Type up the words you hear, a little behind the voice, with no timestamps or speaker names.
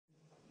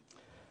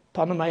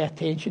turning my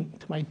attention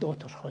to my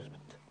daughter's husband.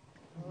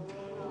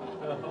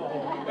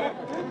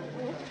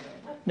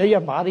 Now you're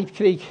married,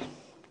 Craig.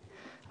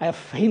 I have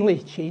finally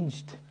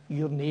changed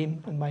your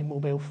name on my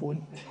mobile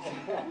phone.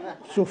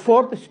 So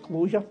for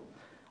disclosure,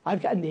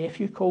 I've got a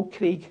nephew called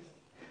Craig.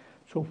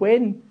 So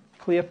when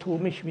Claire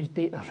told me she was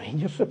dating a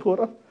Rangers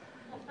supporter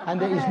and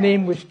that his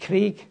name was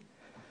Craig,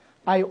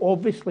 I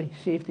obviously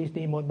saved his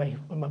name on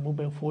my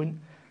mobile phone.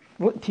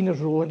 Look, Tina's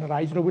rolling her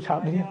eyes, you know what's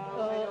happening here.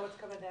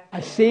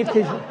 I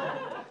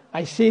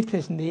saved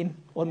his name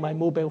on my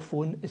mobile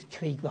phone as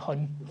Craig the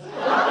Hun.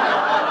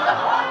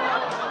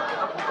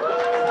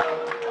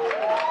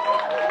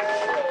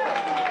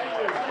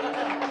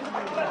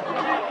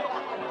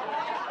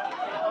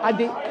 And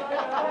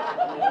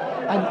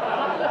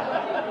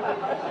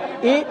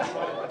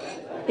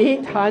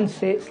eight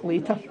handsets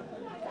later,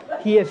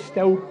 he is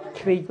still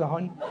Craig the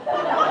Hun.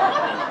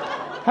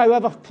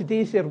 However,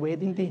 today's their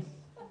wedding day,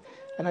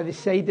 and I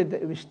decided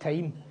that it was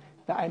time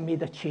that I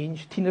made a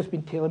change. Tina's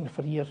been telling me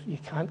for years, you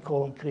can't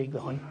call him Craig the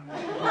Hun.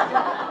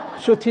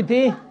 So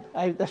today,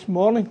 this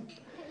morning,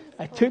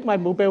 I took my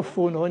mobile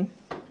phone on,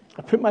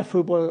 I put my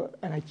football,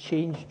 and I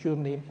changed your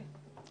name.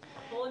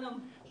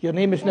 Your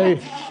name is now...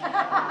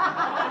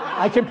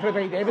 I can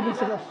provide evidence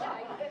of this.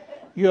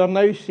 You are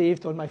now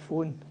saved on my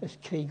phone as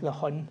Craig the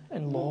Hun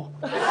in law.